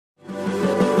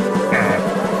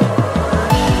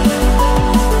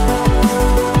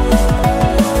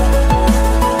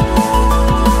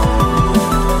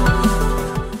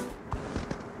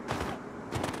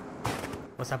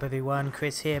everyone,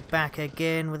 Chris here, back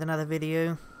again with another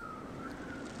video.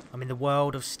 I'm in the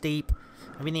world of steep,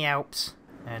 I'm in the Alps,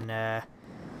 and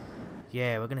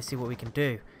yeah, we're going to see what we can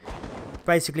do.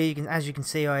 Basically, as you can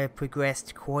see, I have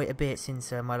progressed quite a bit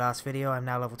since my last video. I'm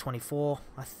now level 24.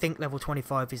 I think level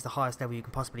 25 is the highest level you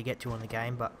can possibly get to on the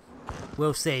game, but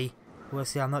we'll see. We'll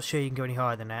see. I'm not sure you can go any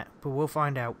higher than that, but we'll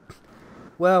find out.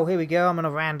 Well, here we go. I'm on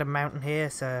a random mountain here,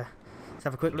 so let's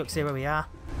have a quick look, see where we are.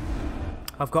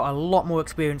 I've got a lot more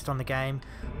experience on the game.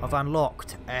 I've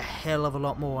unlocked a hell of a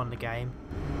lot more on the game.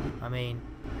 I mean,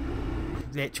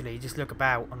 literally, just look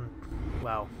about and,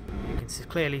 well, you can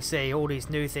clearly see all these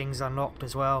new things unlocked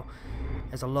as well.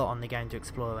 There's a lot on the game to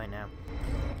explore right now.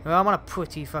 Well, I'm on a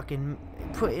pretty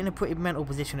mental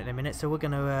position at the minute, so we're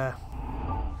gonna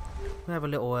have a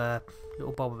little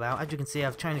bob about. As you can see,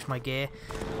 I've changed my gear.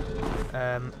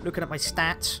 Looking at my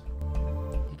stats,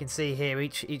 you can see here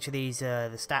each of these the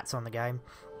stats on the game.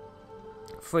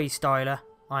 Freestyler,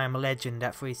 I am a legend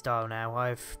at freestyle now.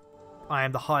 I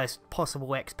am the highest possible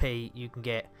XP you can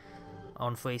get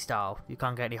on freestyle. You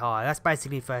can't get any higher. That's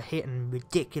basically for hitting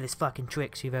ridiculous fucking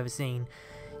tricks you've ever seen.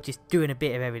 Just doing a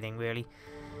bit of everything, really.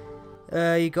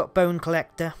 You got Bone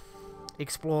Collector,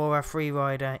 Explorer, Free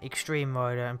Rider, Extreme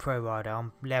Rider, and Pro Rider.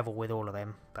 I'm level with all of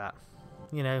them, but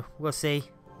you know, we'll see.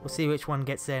 We'll see which one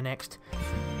gets there next.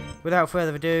 Without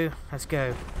further ado, let's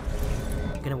go.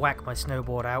 I'm gonna whack my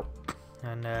snowboard out,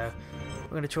 and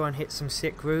we're gonna try and hit some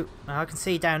sick route. Now, I can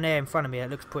see down there in front of me. It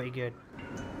looks pretty good.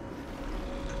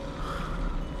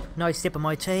 Nice sip of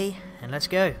my tea, and let's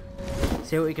go.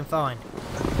 See what we can find.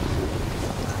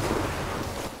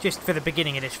 Just for the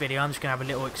beginning of this video, I'm just gonna have a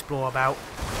little explore about,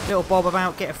 little bob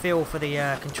about, get a feel for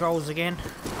the controls again.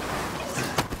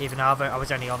 Even though I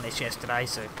was only on this yesterday,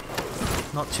 so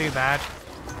not too bad.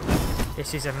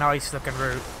 This is a nice looking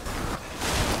route.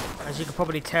 As you can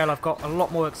probably tell, I've got a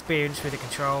lot more experience with the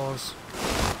controls,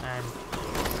 and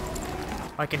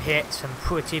I can hit some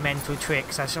pretty mental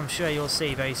tricks, as I'm sure you'll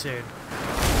see very soon.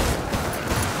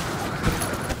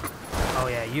 Oh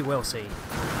yeah, you will see.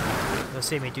 You'll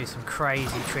see me do some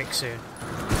crazy tricks soon.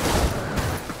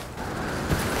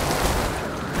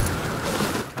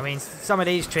 I mean, some of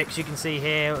these tricks you can see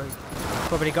here,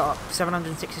 probably got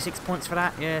 766 points for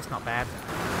that. Yeah, it's not bad.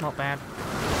 Not bad.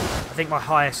 I think my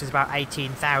highest is about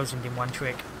 18,000 in one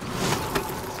trick.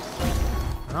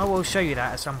 And I will show you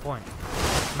that at some point.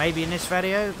 Maybe in this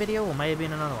video or maybe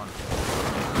in another one.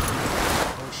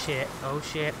 Oh shit, oh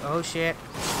shit, oh shit.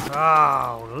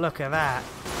 Oh, look at that.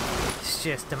 It's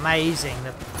just amazing,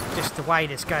 just the way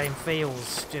this game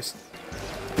feels. Just,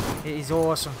 it is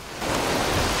awesome.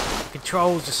 The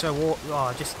controls are so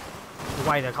just the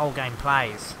way the whole game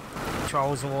plays. The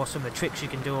controls are awesome, the tricks you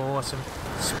can do are awesome.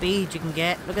 The speed you can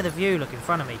get. Look at the view, look in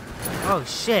front of me. Oh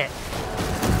shit.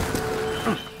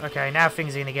 Okay, now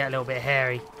things are going to get a little bit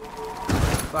hairy.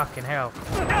 Fucking hell.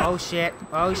 Oh shit,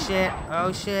 oh shit,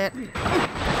 oh shit.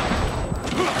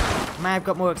 May have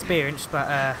got more experience,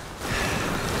 but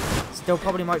still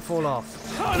probably might fall off.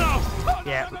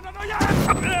 Yeah.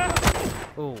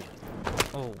 Oh.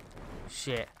 Oh.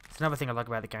 Shit. It's another thing I like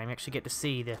about the game. You actually get to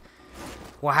see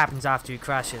what happens after he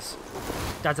crashes.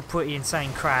 That's a pretty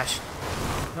insane crash.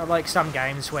 Not like some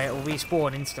games where it will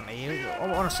respawn instantly. I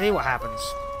want to see what happens.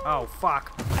 Oh,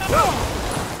 fuck.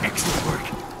 Excellent work.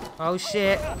 Oh,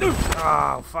 shit.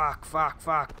 Oh, fuck, fuck,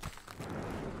 fuck.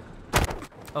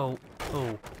 Oh,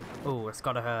 oh, oh, it's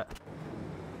gotta hurt.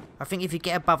 I think if you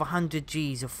get above 100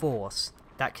 Gs of force,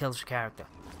 that kills your character.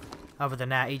 Other than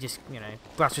that, he just, you know,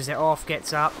 brushes it off,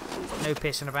 gets up, no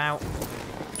pissing about.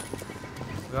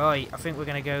 Right, I think we're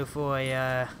gonna go for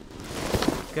a,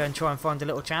 go and try and find a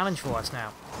little challenge for us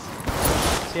now.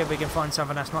 See if we can find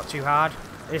something that's not too hard.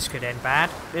 This could end bad.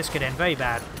 This could end very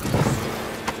bad.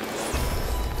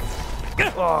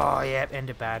 Oh, yeah,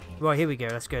 ended bad. Right, here we go.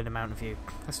 Let's go to the mountain view.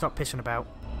 Let's stop pissing about.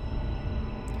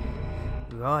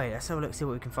 Right, let's have a look, see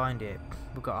what we can find here.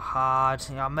 We've got a hard.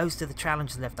 You know, most of the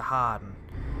challenges left are hard. And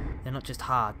they're not just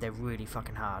hard, they're really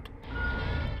fucking hard.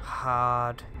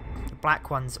 Hard. The black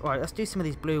ones. Alright, let's do some of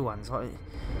these blue ones. I've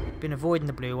been avoiding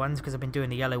the blue ones because I've been doing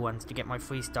the yellow ones to get my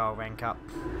freestyle rank up.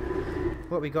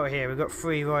 What we got here? We've got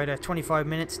Free Rider, 25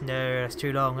 minutes. No, that's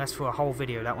too long. That's for a whole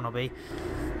video, that one will be.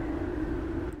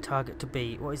 Target to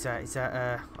beat. What is that? Is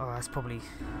that, oh, that's probably...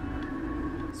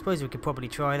 I suppose we could probably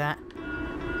try that.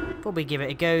 Probably give it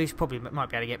a go. Probably might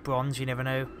be able to get bronze, you never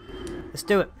know. Let's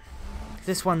do it.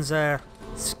 This one's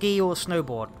ski or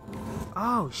snowboard.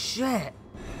 Oh shit!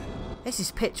 This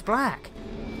is pitch black.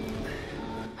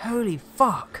 Holy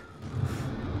fuck!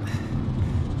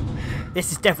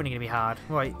 This is definitely gonna be hard.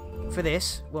 Right, for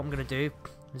this, what I'm gonna do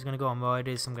is gonna go on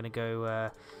riders. I'm gonna go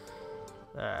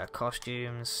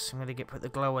Costumes. I'm gonna put the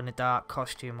glow in the dark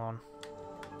costume on.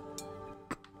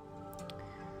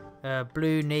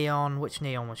 Blue neon. Which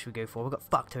neon one should we go for? We've got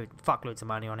fuckloads of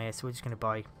money on here, so we're just gonna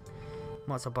buy.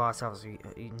 Might as well buy ourselves a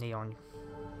neon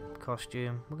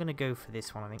costume. We're gonna go for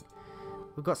this one, I think.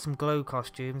 We've got some glow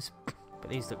costumes, but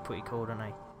these look pretty cool, don't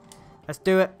they? Let's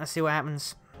do it. Let's see what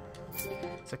happens.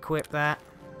 Let's equip that.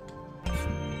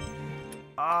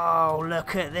 Oh,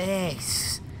 look at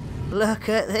this! Look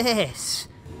at this!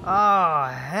 Oh,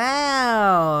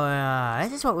 hell yeah.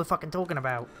 This is what we're fucking talking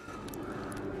about.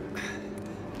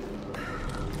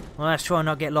 Well, let's try and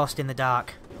not get lost in the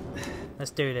dark.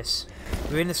 Let's do this.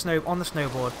 We're in the snow, on the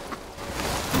snowboard.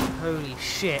 Holy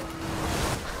shit.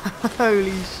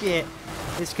 Holy shit.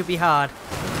 This could be hard.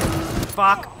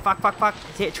 Fuck, fuck, fuck, fuck.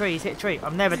 He's hit a tree, he's hit a tree.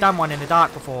 I've never done one in the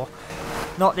dark before.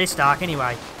 Not this dark,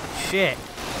 anyway. Shit.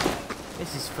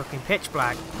 This is fucking pitch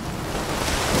black.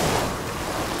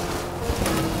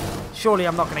 Surely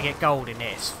I'm not going to get gold in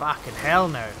this. Fucking hell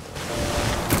no.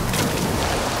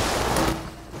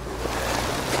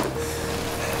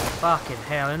 Fucking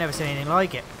hell, I've never seen anything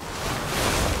like it.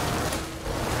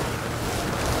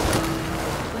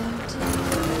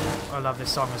 I love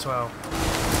this song as well.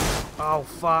 Oh,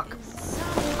 fuck.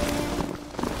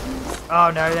 Oh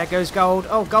no, there goes gold.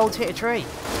 Oh, gold's hit a tree.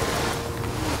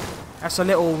 That's a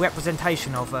little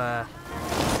representation of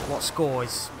what score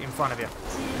is in front of you.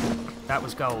 That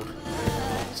was gold.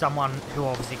 Someone who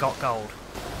obviously got gold.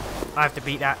 I have to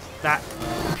beat that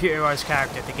computerized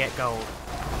character to get gold.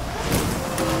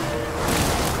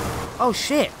 Oh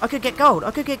shit, I could get gold. I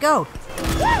could get gold.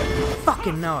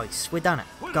 Fucking nice. We've done it.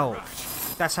 Gold.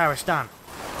 That's how it's done.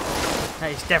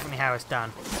 That is definitely how it's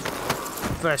done.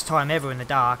 First time ever in the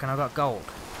dark and I got gold.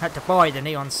 Had to buy the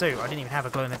neon suit. I didn't even have a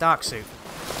glow in the dark suit.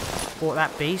 Bought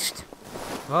that beast.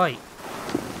 Right.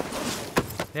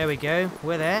 There we go.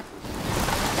 We're there.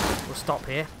 We'll stop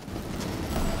here.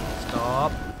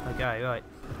 Stop. Okay, right.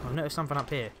 I've noticed something up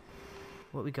here.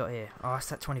 What we got here? Oh, it's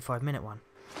that 25-minute one.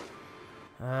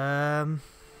 Let's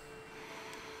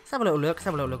have a little look. Let's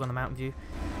have a little look on the mountain view.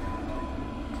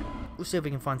 We'll see if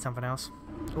we can find something else.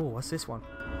 Oh, what's this one?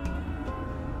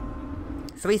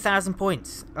 3,000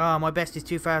 points. Oh, my best is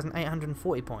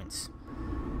 2,840 points.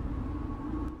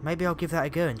 Maybe I'll give that a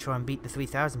go and try and beat the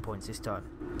 3,000 points this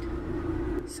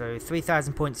time. So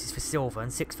 3,000 points is for silver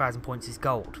and 6,000 points is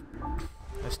gold.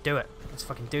 Let's do it. Let's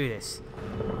fucking do this.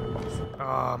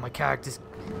 Oh, my character's...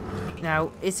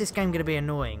 Now, is this game going to be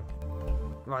annoying?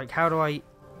 Like, how do I...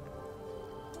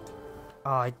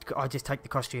 Oh, I just take the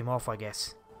costume off, I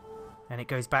guess. And it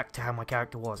goes back to how my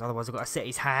character was. Otherwise, I've got to set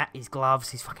his hat, his gloves,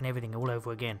 his fucking everything all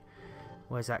over again.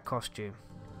 Where's that costume?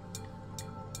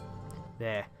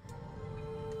 There.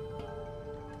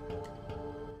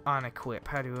 Unequip.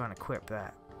 How do we unequip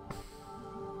that?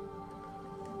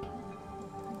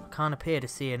 Can't appear to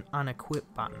see an unequip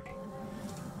button.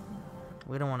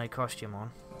 We don't want a costume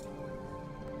on.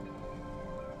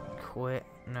 Quit.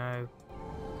 No.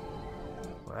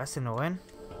 Well, that's annoying.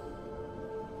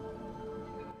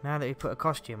 Now that we put a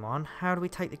costume on, how do we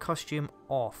take the costume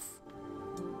off?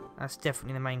 That's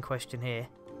definitely the main question here.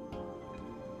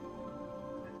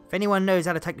 If anyone knows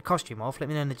how to take the costume off, let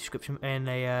me know in the description, in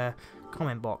the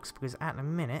comment box, because at the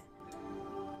minute...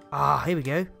 Ah, here we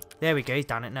go. There we go, he's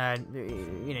done it. No,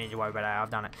 you need to worry about that, I've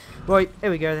done it. Right,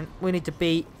 here we go then. We need to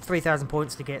beat 3,000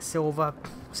 points to get silver,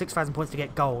 6,000 points to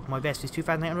get gold. My best is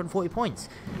 2,840 points.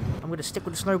 I'm going to stick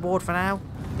with the snowboard for now.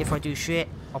 If I do shit,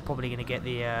 I'm probably going to get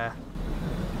the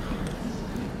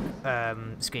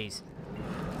skis.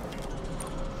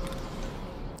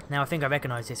 Now I think I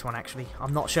recognise this one actually.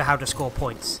 I'm not sure how to score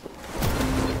points.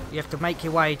 You have to make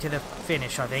your way to the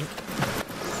finish, I think.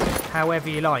 However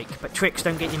you like, but tricks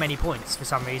don't get you many points for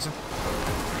some reason.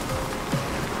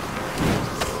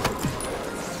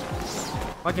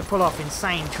 I can pull off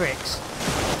insane tricks,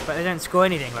 but they don't score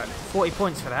anything. Like 40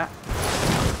 points for that.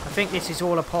 I think this is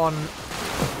all upon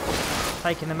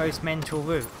taking the most mental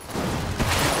route.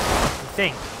 I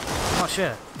think. I'm not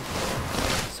sure.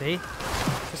 See?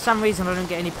 For some reason I don't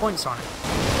get any points on it.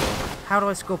 How do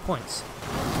I score points?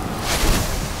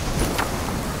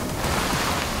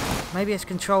 Maybe it's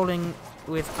controlling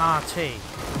with RT.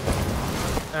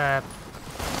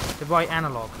 The right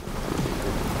analog.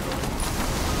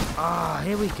 Ah,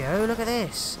 here we go. Look at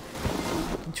this.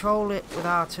 Control it with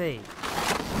RT.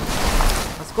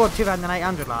 I scored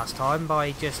 2,800 last time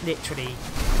by just literally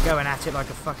going at it like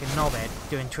a fucking knobhead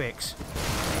doing tricks.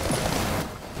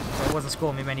 But it wasn't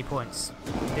scoring me many points.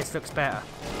 This looks better.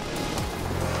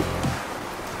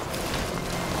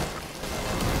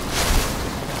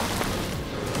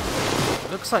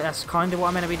 Looks like that's kind of what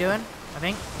I'm meant to be doing, I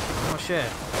think. I'm not sure.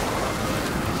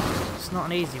 It's not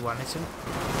an easy one, listen.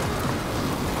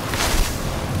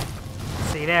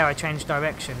 See there, I changed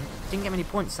direction. Didn't get many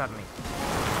points suddenly.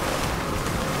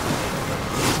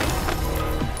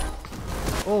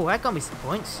 Oh, that got me some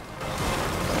points.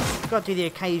 Got to do the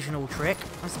occasional trick,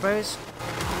 I suppose.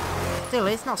 Still,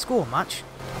 it's not scoring much.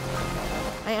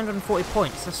 840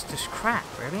 points, that's just crap,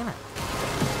 really, isn't it?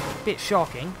 Bit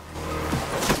shocking.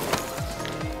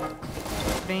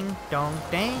 Ding, dong,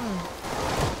 ding.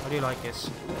 I do like this.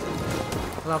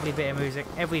 Lovely bit of music.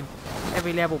 Every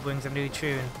level brings a new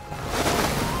tune.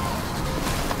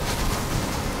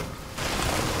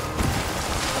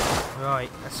 Right,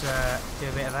 let's do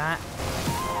a bit of that.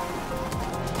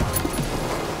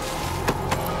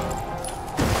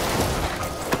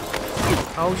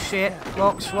 Oh shit,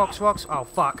 rocks, rocks, rocks. Oh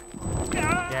fuck.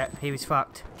 Yeah, he was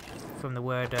fucked from the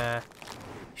word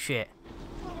shit.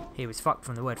 He was fucked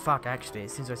from the word fuck, actually.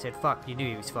 As soon as I said fuck, you knew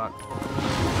he was fucked.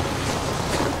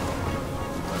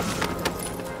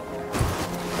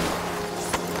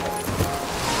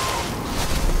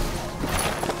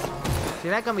 See,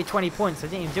 that got me 20 points. I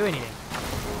didn't even do anything.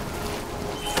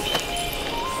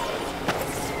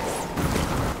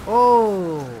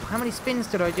 Oh, how many spins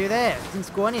did I do there? Didn't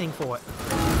score anything for it.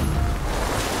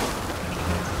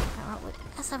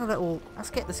 Let's have a little... Let's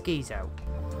get the skis out.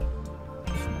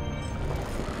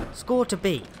 Score to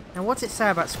beat. Now, what's it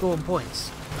say about scoring points?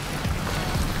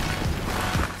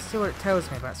 Let's see what it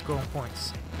tells me about scoring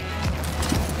points.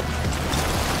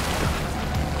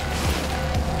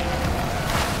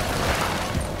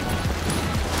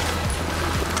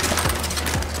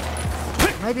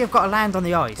 Maybe I've got to land on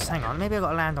the ice. Hang on, maybe I've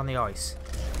got to land on the ice.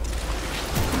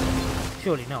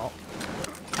 Surely not.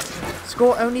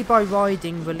 Score only by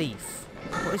riding relief.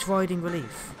 What is riding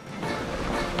relief?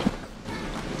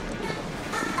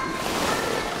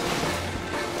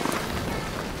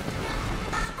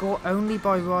 Score only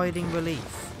by riding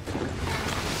relief.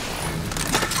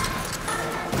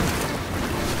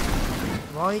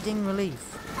 Riding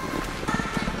relief.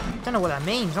 Don't know what that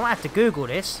means. I might have to Google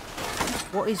this.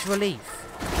 What is relief?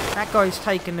 That guy's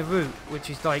taken the route, which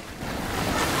is like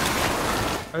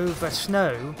over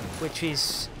snow, which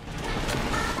is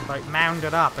like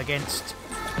mounded up against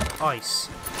ice.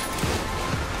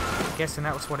 I'm guessing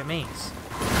that was what it means.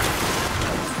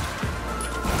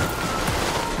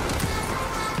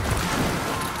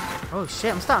 Oh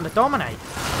shit, I'm starting to dominate.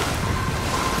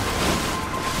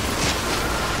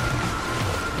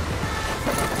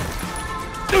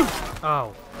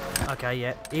 Oh, okay,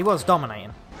 yeah, he was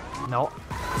dominating. Not.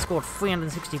 Scored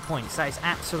 360 points. That is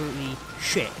absolutely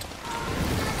shit.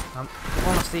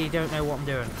 Honestly, don't know what I'm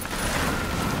doing.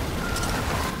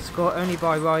 Score only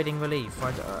by riding relief.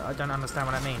 I don't understand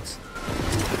what that means.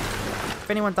 If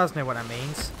anyone does know what that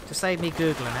means, just save me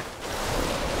Googling it.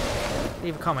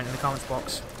 Leave a comment in the comments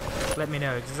box. Let me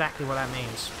know exactly what that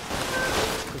means.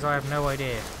 Because I have no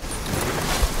idea.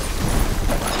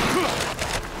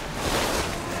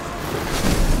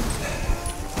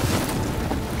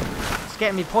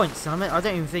 Getting me points, and I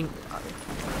don't even think,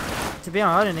 to be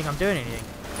honest, I don't think I'm doing anything.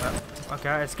 But,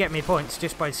 okay, it's getting me points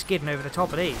just by skidding over the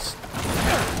top of these.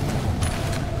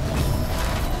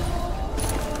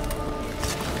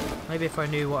 Maybe if I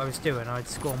knew what I was doing, I'd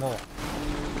score more.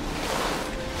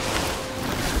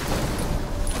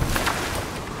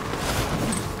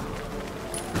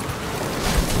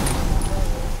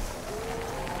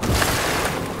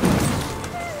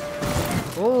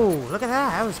 Oh, look at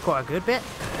that! That was quite a good bit.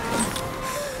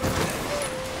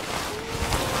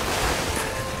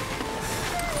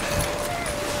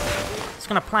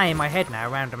 Gonna play in my head now,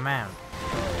 round and round.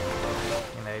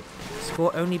 You know,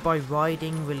 score only by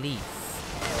riding relief.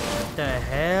 What the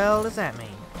hell does that mean?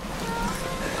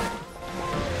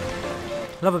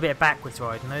 Love a bit of backwards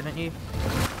riding though, don't you?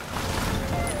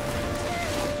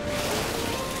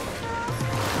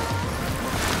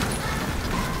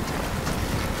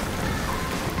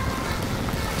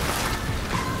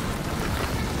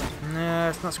 No,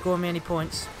 it's not scoring me any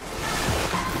points.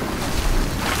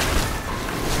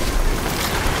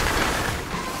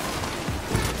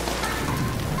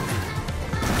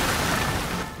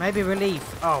 Maybe relief.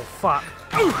 Oh, fuck.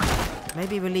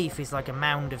 Maybe relief is like a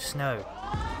mound of snow.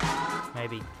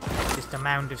 Maybe. Just a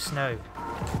mound of snow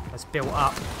that's built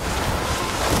up.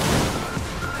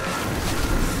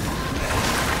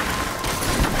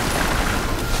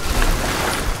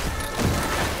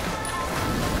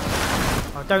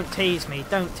 Oh, don't tease me.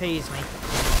 Don't tease me.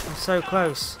 I'm so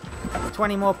close.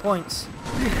 20 more points.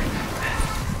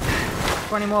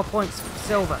 20 more points.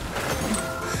 Silver.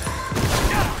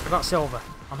 I got silver.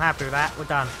 I'm happy with that. We're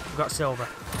done. We've got silver.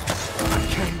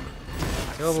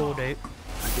 Silver will do.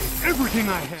 gave everything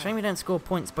I had. Shame we don't score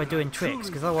points by doing tricks,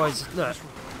 because otherwise, look,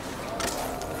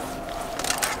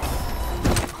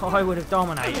 I would have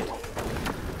dominated.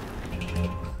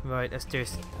 Right, let's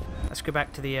go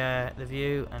back to the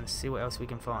view and see what else we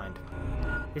can find.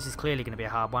 This is clearly going to be a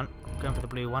hard one. Going for the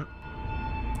blue one.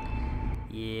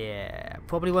 Yeah,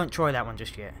 probably won't try that one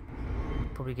just yet.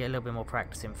 Probably get a little bit more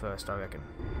practice in first, I reckon.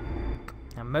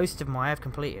 Now, most of them I have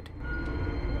completed.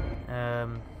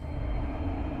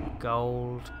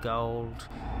 Gold.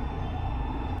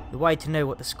 The way to know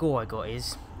what the score I got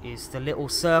is the little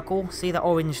circle. See that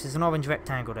orange? There's an orange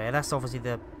rectangle there. That's obviously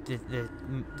the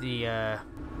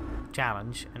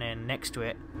challenge, and then next to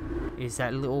it is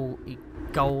that little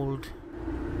gold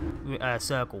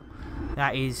circle.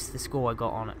 That is the score I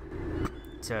got on it.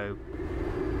 So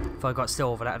if I got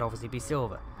silver, that'd obviously be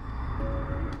silver.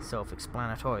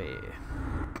 Self-explanatory.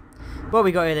 What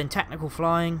we got here then? Technical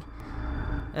flying.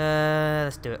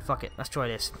 Let's do it. Fuck it. Let's try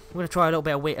this. We're gonna try a little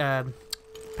bit of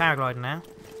paragliding now.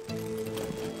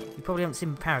 You probably haven't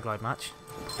seen me paraglide much.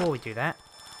 Before we do that,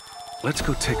 Let's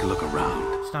go take a look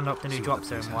around. stand up the new drop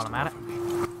zone while I'm at it.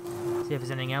 See if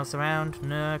there's anything else around.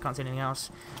 No, I can't see anything else.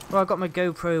 Well, I've got my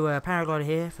GoPro paraglider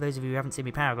here. For those of you who haven't seen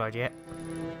me paraglide yet,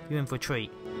 you're in for a treat.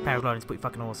 Paragliding's pretty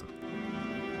fucking awesome.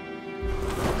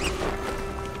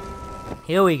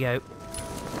 Here we go.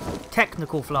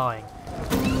 Technical flying.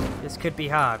 This could be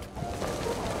hard.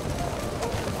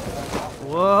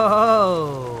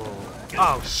 Whoa!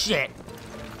 Oh shit!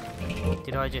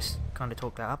 Did I just kind of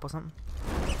talk that up or something?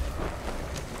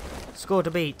 Score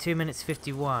to beat, 2 minutes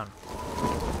 51.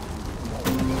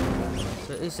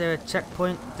 So is there a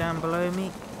checkpoint down below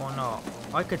me or not?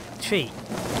 I could cheat.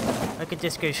 I could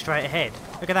just go straight ahead.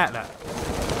 Look at that, look.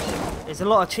 There's a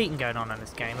lot of cheating going on in this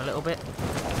game, a little bit.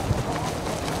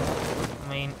 I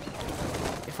mean,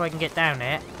 if I can get down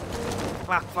there,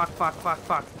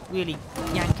 fuck, really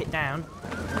yank it down.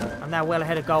 I'm now well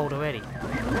ahead of gold already.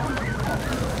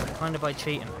 Kind of by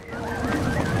cheating.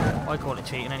 I call it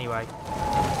cheating anyway.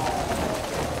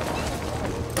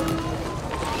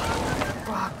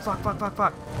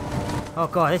 Fuck. Oh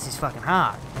god, this is fucking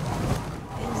hard.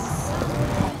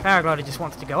 Paraglider just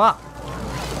wants to go up.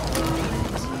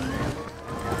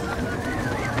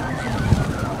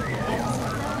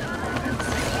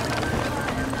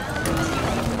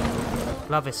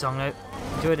 Love this song though.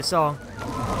 Enjoy the song.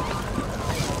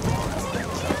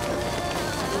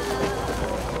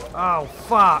 Oh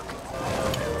fuck!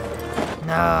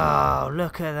 No,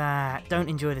 look at that. Don't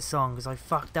enjoy the song because I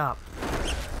fucked up.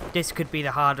 This could be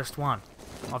the hardest one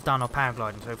I've done on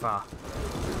paragliding so far.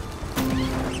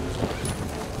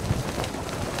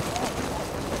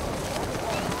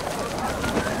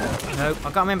 Nope, I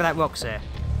can't remember that rock's there.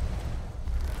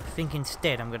 I think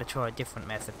instead I'm going to try a different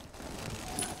method.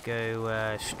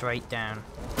 Go straight down.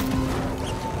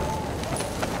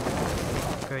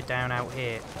 Go down out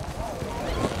here.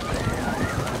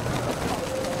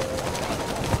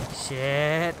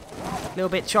 Shit. A little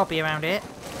bit choppy around here.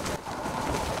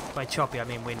 By choppy I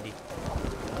mean windy.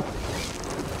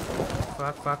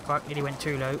 Fuck. Nearly went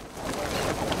too low.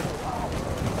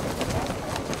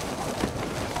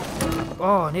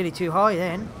 Oh, nearly too high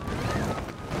then.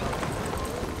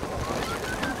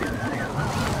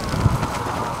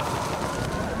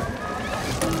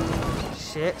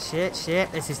 Shit.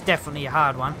 This is definitely a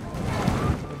hard one.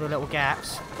 With the little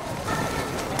gaps.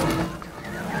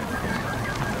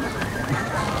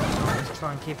 Let's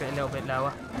try and keep it a little bit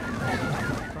lower.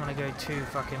 Don't want to go too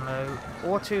fucking low.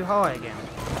 Or too high again.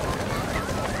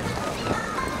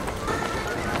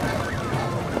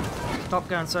 Stop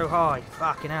going so high.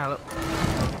 Fucking hell.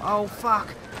 Oh,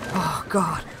 fuck. Oh,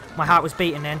 God. My heart was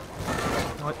beating then.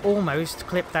 I almost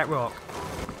clipped that rock.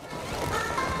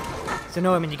 It's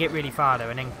annoying when you get really far though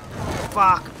and then...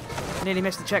 Fuck! Nearly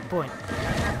missed the checkpoint.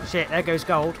 Shit, there goes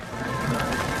gold.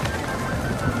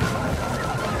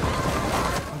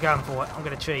 I'm going for it. I'm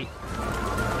going to cheat.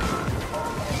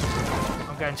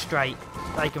 I'm going straight.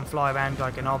 They can fly around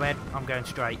like an knobhead. I'm going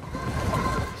straight.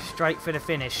 Straight for the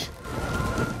finish.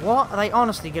 What? Are they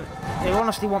honestly gonna... They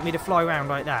honestly want me to fly around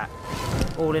like that?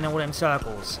 All in all them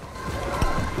circles.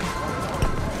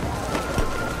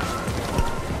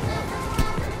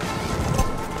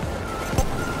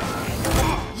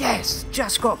 Yes!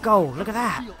 Just got gold. Look at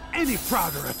that. Any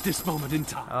prouder at this moment in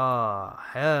time. Oh,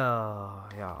 hell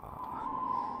yeah.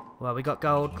 Well, we got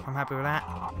gold. I'm happy with that.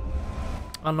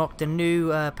 Unlocked a new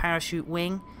parachute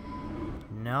wing.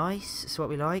 Nice. That's what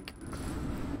we like.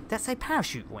 Did that say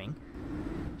parachute wing?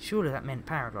 Surely that meant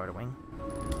paraglider wing.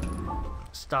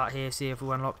 Start here, see if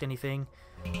we unlocked anything.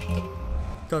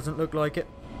 Doesn't look like it.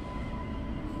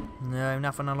 No,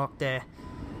 nothing unlocked there.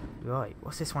 Right,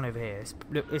 what's this one over here?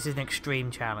 Look, this is an extreme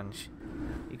challenge.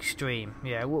 Extreme.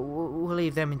 Yeah, we'll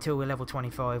leave them until we're level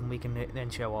 25 and we can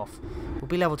then show off. We'll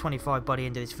be level 25 by the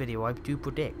end of this video, I do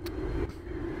predict.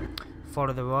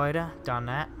 Follow the rider. Done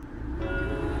that.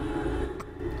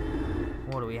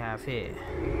 What do we have here?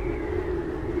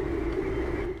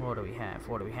 What do we have?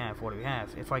 What do we have? What do we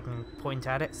have? If I can point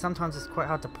at it. Sometimes it's quite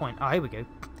hard to point. Oh, here we go.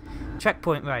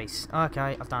 Checkpoint race.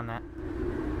 Okay, I've done that.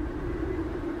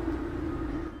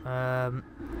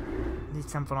 This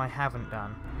is something I haven't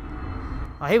done.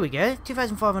 Oh, here we go.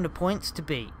 2,500 points to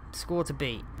beat. Score to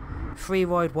beat. Free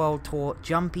Ride World Tour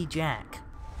Jumpy Jack.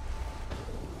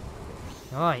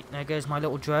 Alright, there goes my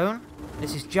little drone.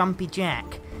 This is Jumpy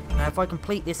Jack. Now, if I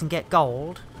complete this and get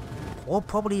gold, or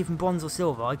probably even bronze or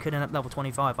silver, I could end up level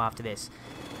 25 after this.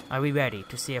 Are we ready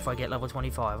to see if I get level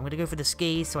 25? I'm going to go for the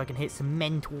skis so I can hit some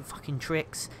mental fucking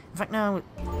tricks. In fact, no,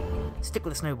 stick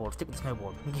with the snowboard. Stick with the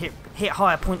snowboard. You can hit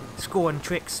higher point scoring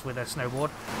tricks with a snowboard.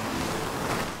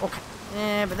 Okay.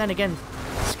 Yeah, but then again,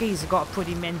 skis have got a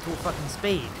pretty mental fucking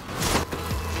speed.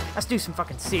 Let's do some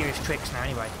fucking serious tricks now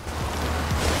anyway.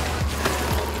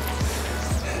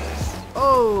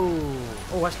 Oh!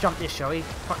 Oh, let's jump this, shall we?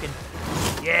 Fucking...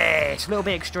 Yes! A little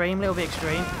bit extreme, a little bit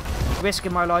extreme.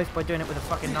 Risking my life by doing it with a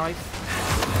fucking knife.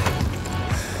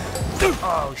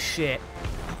 Oh, shit.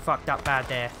 Fucked up bad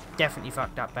there. Definitely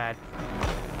fucked up bad.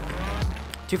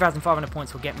 2,500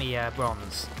 points will get me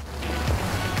bronze.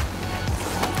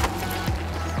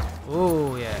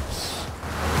 Oh, yes.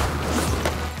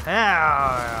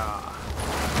 Ah.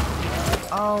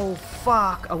 Oh,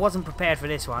 fuck. I wasn't prepared for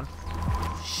this one.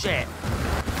 Shit.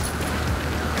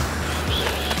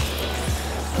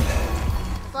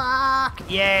 Fuck.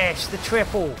 Yes, the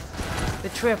triple. The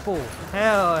triple.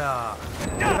 Hell yeah.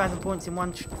 2,000 points in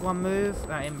one move.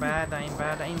 That ain't bad. That ain't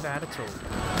bad. That ain't bad at all.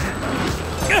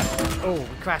 Oh,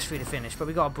 we crashed through the finish, but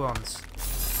we got a bronze.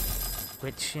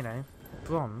 Which, you know,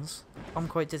 bronze. I'm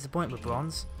quite disappointed with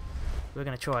bronze. We're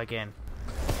going to try again.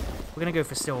 We're going to go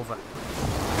for silver.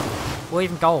 Or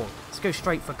even gold. Let's go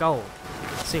straight for gold.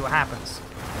 See what happens.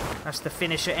 That's the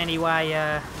finisher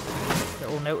anyway,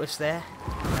 little notice there.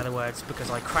 In other words, because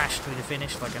I crashed through the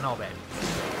finish like an knobhead.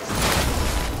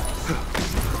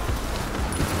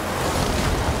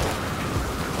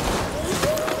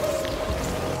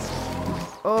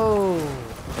 Oh!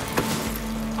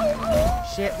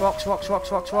 Shit, rocks, rocks,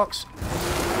 rocks, rocks, rocks.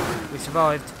 We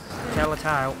survived. Tell the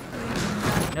tale.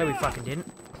 No, we fucking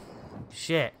didn't.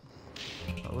 Shit.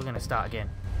 Well, we're gonna start again.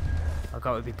 I've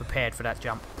got to be prepared for that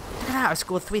jump. Look at that, I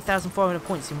scored 3,400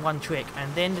 points in one trick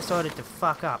and then decided to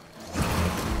fuck up.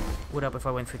 Would up if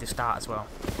I went through the start as well.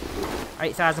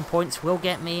 8,000 points will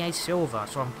get me a silver,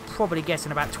 so I'm probably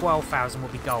guessing about 12,000 will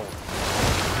be gold.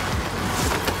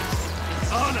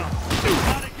 Oh no!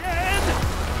 Not again!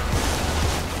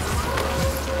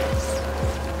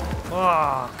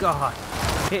 Oh, God.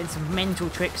 Hitting some mental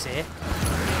tricks here.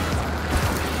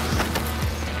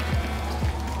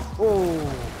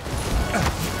 Oh.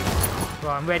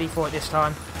 Right, I'm ready for it this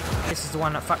time. This is the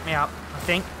one that fucked me up, I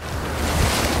think.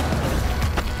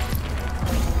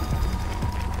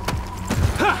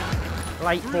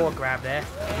 Late forward grab there.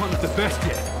 One of the best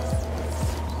yet.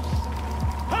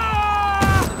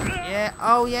 Yeah,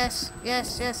 oh yes,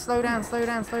 yes, yes, slow down, slow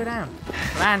down, slow down.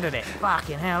 Landed it.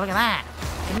 Fucking hell, look at that.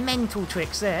 The mental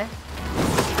tricks there.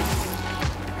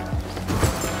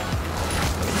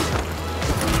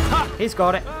 He's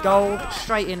got it. Gold,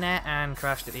 straight in there, and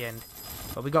crashed at the end.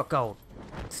 But we got gold.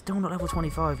 Still not level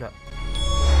 25, look.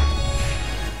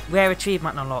 Rare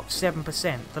achievement unlocked,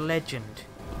 7%. The legend.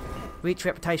 Reach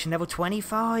reputation level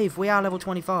 25. We are level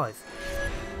 25.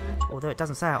 Although it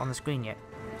doesn't say it on the screen yet.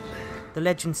 The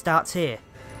legend starts here.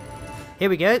 Here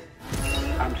we go.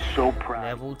 I'm so proud.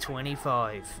 Level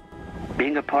 25.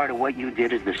 Being a part of what you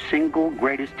did is the single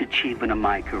greatest achievement of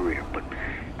my career, but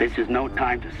this is no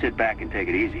time to sit back and take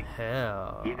it easy.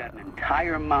 Hell. You got an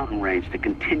entire mountain range to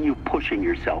continue pushing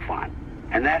yourself on,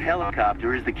 and that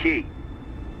helicopter is the key.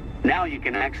 Now you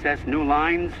can access new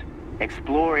lines,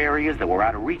 explore areas that were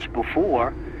out of reach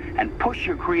before, and push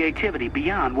your creativity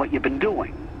beyond what you've been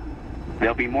doing.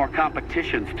 There'll be more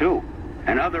competitions too,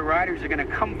 and other riders are going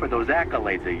to come for those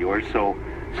accolades of yours, so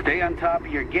stay on top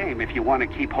of your game if you want to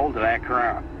keep hold of that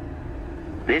crown.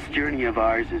 This journey of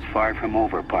ours is far from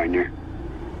over, partner.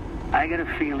 I got a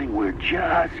feeling we're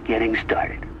just getting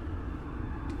started.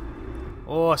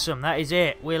 Awesome, that is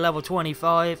it. We're level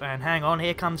 25, and hang on,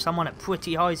 here comes someone at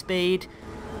pretty high speed.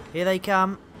 Here they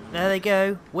come. There they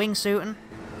go. Wingsuiting.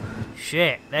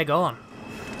 Shit, they're gone.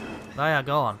 They are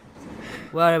gone.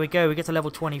 Well, there we go. We get to level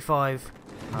 25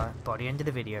 by the end of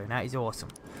the video. That is awesome.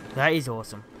 That is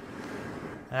awesome.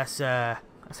 That's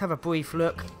let's have a brief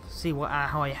look, see what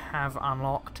I have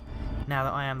unlocked now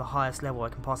that I am the highest level I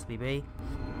can possibly be.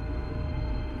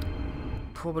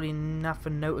 Probably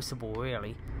nothing noticeable,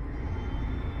 really.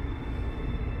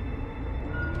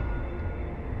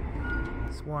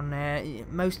 There's one there.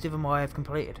 Most of them I have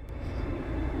completed.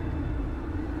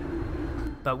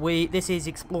 But this is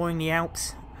exploring the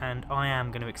Alps, and I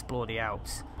am going to explore the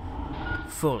Alps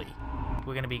fully.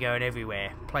 We're going to be going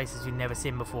everywhere. Places we've never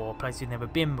seen before, places we've never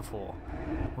been before.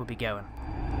 We'll be going.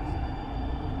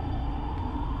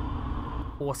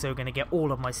 Also going to get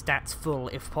all of my stats full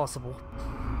if possible.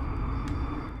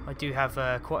 I do have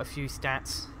quite a few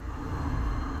stats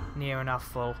near enough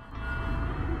full.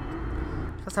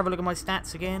 Let's have a look at my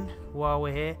stats again while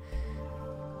we're here.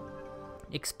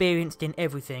 Experienced in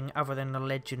everything other than the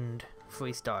legend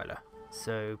freestyler.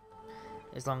 So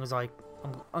as long as I'm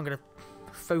going to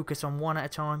focus on one at a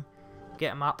time,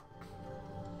 get them up.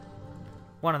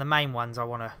 One of the main ones I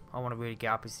want to really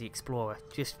get up is the explorer.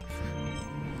 Just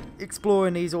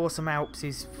exploring these awesome Alps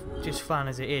is just fun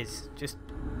as it is. Just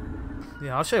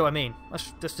yeah, I'll show you what I mean.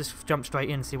 Let's just jump straight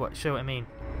in and show what I mean.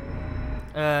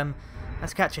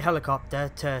 Let's catch a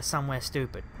helicopter to somewhere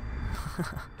stupid.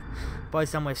 By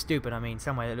somewhere stupid, I mean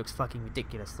somewhere that looks fucking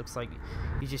ridiculous. Looks like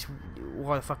you just...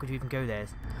 Why the fuck would you even go there?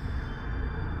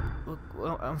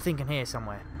 Well, I'm thinking here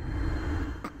somewhere.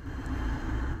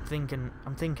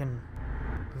 I'm thinking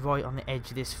right on the edge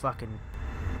of this fucking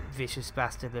vicious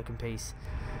bastard looking piece.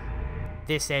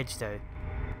 This edge though.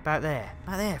 About there.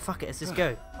 About there. Fuck it, let's just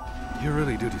go. You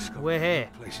really do discover We're here.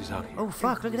 places out here. Oh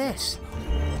fuck, look at this.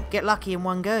 Get lucky in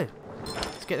one go.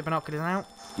 Let's get the binoculars out.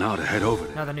 Now to head over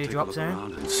there. Another new take drop a look zone.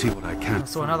 around and see what I can. I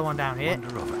saw another one down here.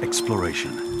 Wonder of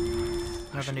exploration.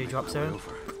 Another new drop zone.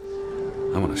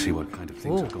 I want to see what kind of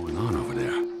things Ooh. are going on over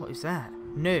there. What is that?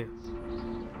 New.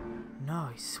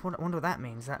 Nice. I wonder what that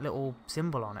means. That little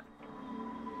symbol on it.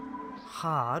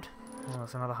 Hard. Oh,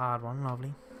 that's another hard one.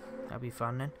 Lovely. That'll be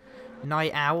fun then.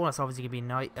 Night owl. That's obviously gonna be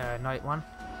night one.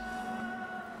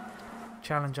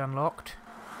 Challenge unlocked.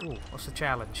 Ooh, what's the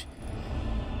challenge?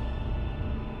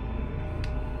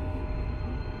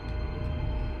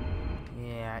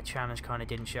 Yeah, that challenge kind of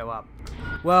didn't show up.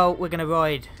 Well, we're gonna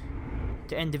ride.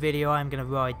 To end the video, I'm gonna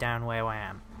ride down where I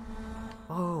am.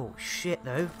 Oh shit,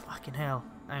 though. Fucking hell.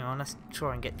 Hang on, let's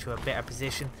try and get to a better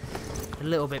position. A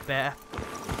little bit better.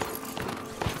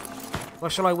 Or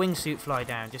shall I wingsuit fly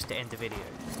down just to end the video?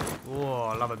 Oh,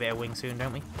 I love a bit of wingsuit,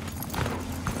 don't we?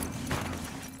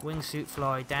 Wingsuit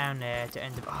fly down there to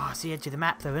end the... Oh, it's the edge of the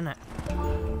map though, isn't it?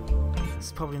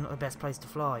 It's probably not the best place to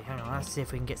fly. Hang on, let's see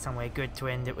if we can get somewhere good to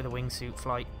end it with a wingsuit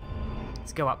flight.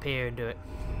 Let's go up here and do it.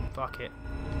 Fuck it.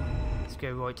 Let's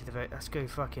go right to the very... Let's go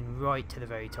fucking right to the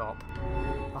very top.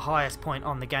 The highest point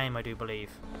on the game, I do believe.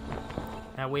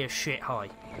 Now, we are shit high.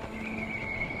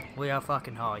 We are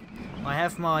fucking high. I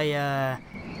have my,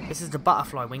 this is the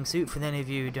butterfly wingsuit. For any of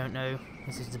you who don't know,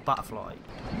 this is the butterfly.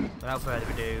 Without further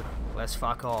ado, let's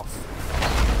fuck off.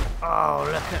 Oh,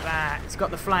 look at that. It's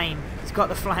got the flame. It's got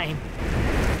the flame.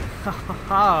 Ha ha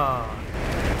ha.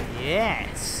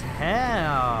 Yes.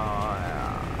 Hell.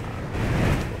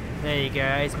 There you go.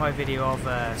 It's my video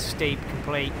of Steep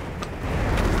complete.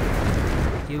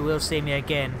 You will see me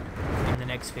again in the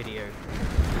next video.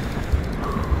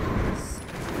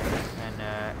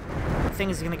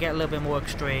 Things are going to get a little bit more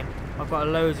extreme. I've got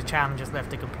loads of challenges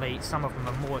left to complete. Some of them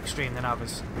are more extreme than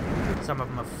others. Some of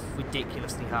them are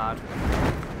ridiculously hard.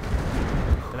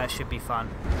 But that should be fun.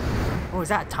 Oh, is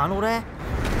that a tunnel there?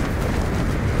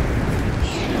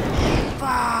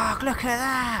 Fuck, look at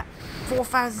that!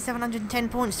 4,710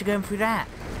 points to going through that.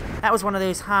 That was one of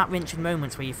those heart-wrenching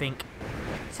moments where you think,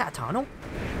 is that a tunnel?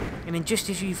 And then just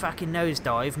as you fucking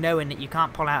nosedive, knowing that you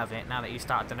can't pull out of it now that you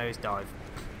started to nosedive,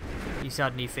 you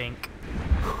suddenly think,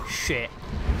 shit,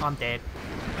 I'm dead.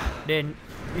 Then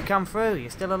you come through, you're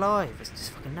still alive. It's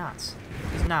just fucking nuts.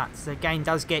 It's nuts. The game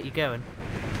does get you going.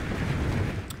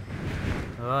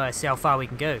 Oh, let's see how far we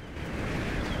can go.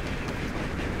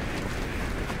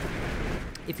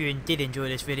 If you did enjoy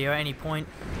this video at any point,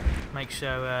 make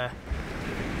sure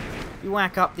you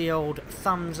whack up the old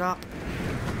thumbs up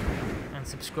and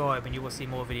subscribe, and you will see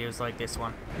more videos like this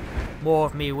one. More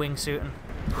of me wingsuiting.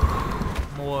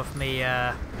 More of me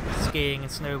skiing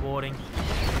and snowboarding,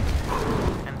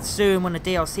 and soon when the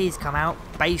DLCs come out,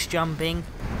 base jumping,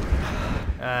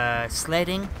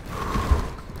 sledding,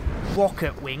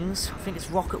 rocket wings, I think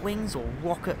it's rocket wings or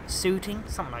rocket suiting,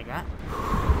 something like that.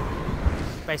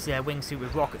 Basically a wingsuit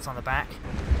with rockets on the back,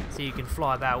 so you can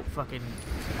fly about fucking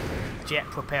jet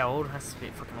propelled. That's a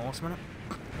bit fucking awesome, isn't it?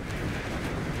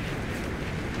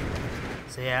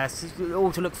 So yeah, it's all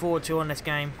to look forward to on this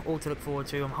game. All to look forward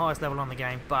to. I'm highest level on the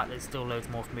game, but there's still loads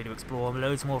more for me to explore,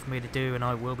 loads more for me to do, and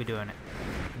I will be doing it.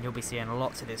 And you'll be seeing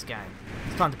lots of this game.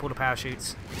 It's time to pull the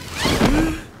parachutes.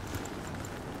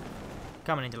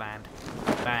 Coming into land.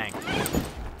 Bang.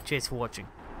 Cheers for watching.